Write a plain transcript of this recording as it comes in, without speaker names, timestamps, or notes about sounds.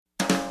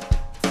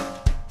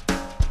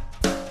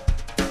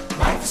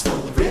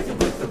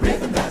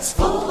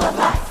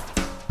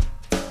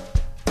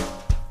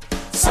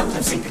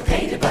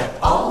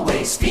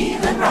always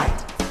feeling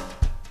right.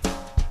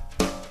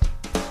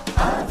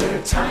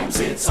 Other times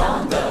it's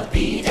on the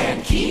beat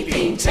and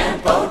keeping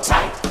tempo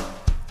tight.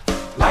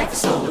 Life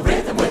is full of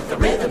rhythm with a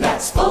rhythm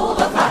that's full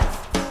of life.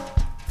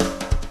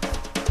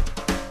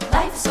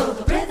 Life is full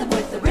of rhythm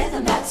with a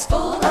rhythm that's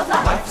full of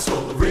life. Life is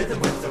full of rhythm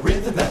with a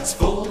rhythm that's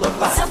full of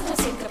life.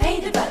 Sometimes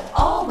syncopated but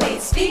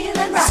always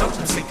feeling right.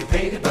 Sometimes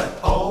syncopated but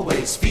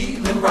always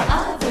feeling right.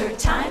 Other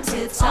times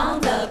it's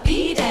on the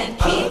beat and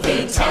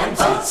keeping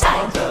tempo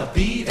tight. On the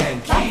beat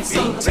and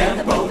keeping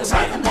tempo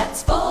tight. Rhythm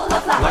that's full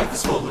of life. Life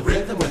is full of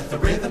rhythm with a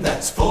rhythm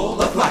that's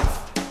full of life.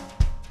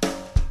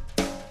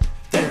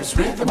 There's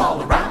rhythm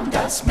all around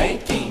us,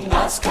 making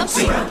us come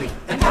surrounding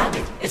and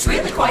pounding. It's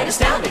really quite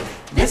astounding.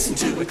 Listen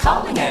to it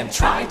calling and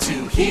try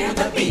to hear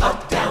the beat.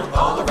 Up, down,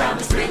 all around,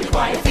 it's really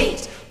quite a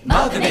feat.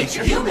 Mother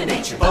Nature, human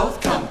nature, both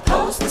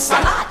compose the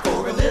sight.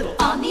 Or a little,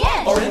 on the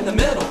edge, or in the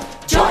middle.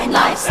 Join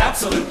life's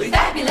absolutely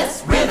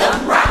fabulous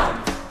rhythm round.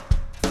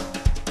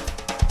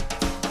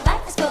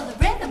 Life is full of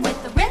rhythm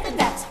with a rhythm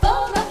that's full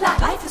of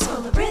life. Life is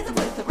full of rhythm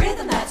with a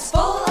rhythm that's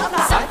full of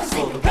life. Sometimes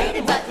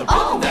syncopated but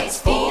always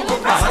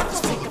feeling right.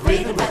 Sometimes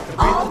syncopated but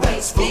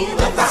always feeling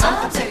right.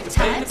 Other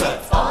times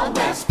it's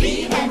always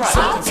feeling right.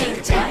 Sometimes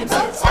syncopated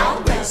but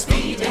always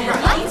feeling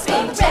right. Life is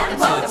full of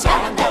rhythm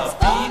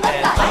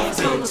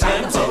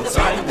with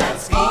a rhythm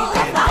that's full of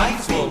life.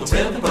 Life is full of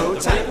rhythm with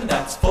a rhythm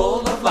that's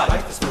full of life.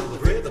 Life is full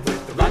of rhythm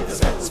with a rhythm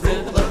that's full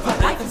of life.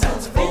 Life is full of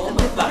rhythm with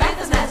a rhythm that's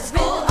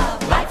full of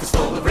life. Life is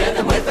full of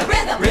rhythm with a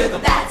rhythm that's full of life. Life is full of rhythm with a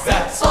rhythm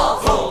that's full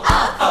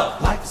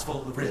of. Life is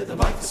full of rhythm.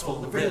 Life is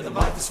full of rhythm.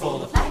 Life is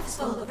full of. Life is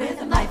full of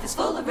rhythm. Life is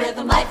full of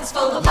rhythm. Life is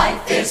full of.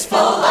 Life is full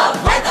of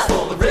rhythm. Life is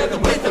full of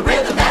rhythm with